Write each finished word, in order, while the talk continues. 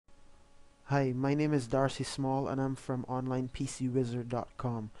Hi, my name is Darcy Small and I'm from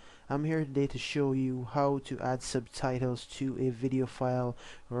OnlinePCWizard.com. I'm here today to show you how to add subtitles to a video file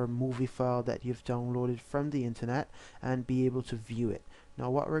or a movie file that you've downloaded from the internet and be able to view it. Now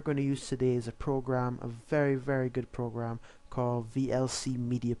what we're going to use today is a program, a very good program called VLC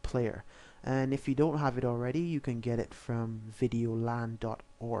Media Player. And if you don't have it already, you can get it from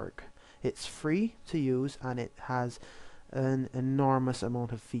videolan.org. It's free to use and it has an enormous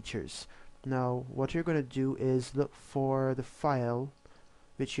amount of features. Now what you're going to do is look for the file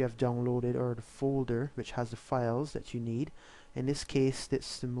which you have downloaded, or the folder which has the files that you need. In this case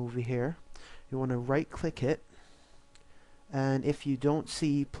it's the movie here. You want to right click it, and if you don't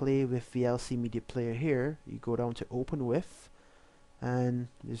see play with VLC Media Player here, you go down to open with, and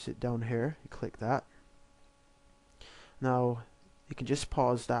there's it down here, you click that. Now you can just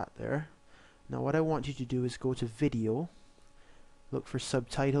pause that there. Now what I want you to do is go to video, look for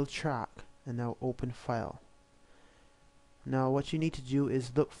subtitle track, and now open file. Now what you need to do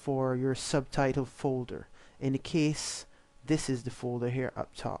is look for your subtitle folder. In the case, this is the folder here up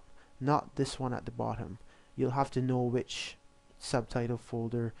top, not this one at the bottom. You'll have to know which subtitle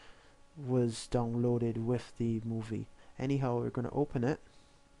folder was downloaded with the movie. Anyhow, we're going to open it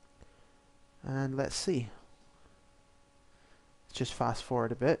and let's see. Let's just fast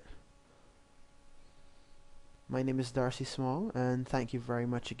forward a bit. My name is Darcy Small, and thank you very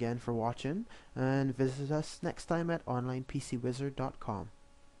much again for watching, and visit us next time at OnlinePCWizard.com.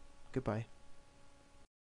 Goodbye.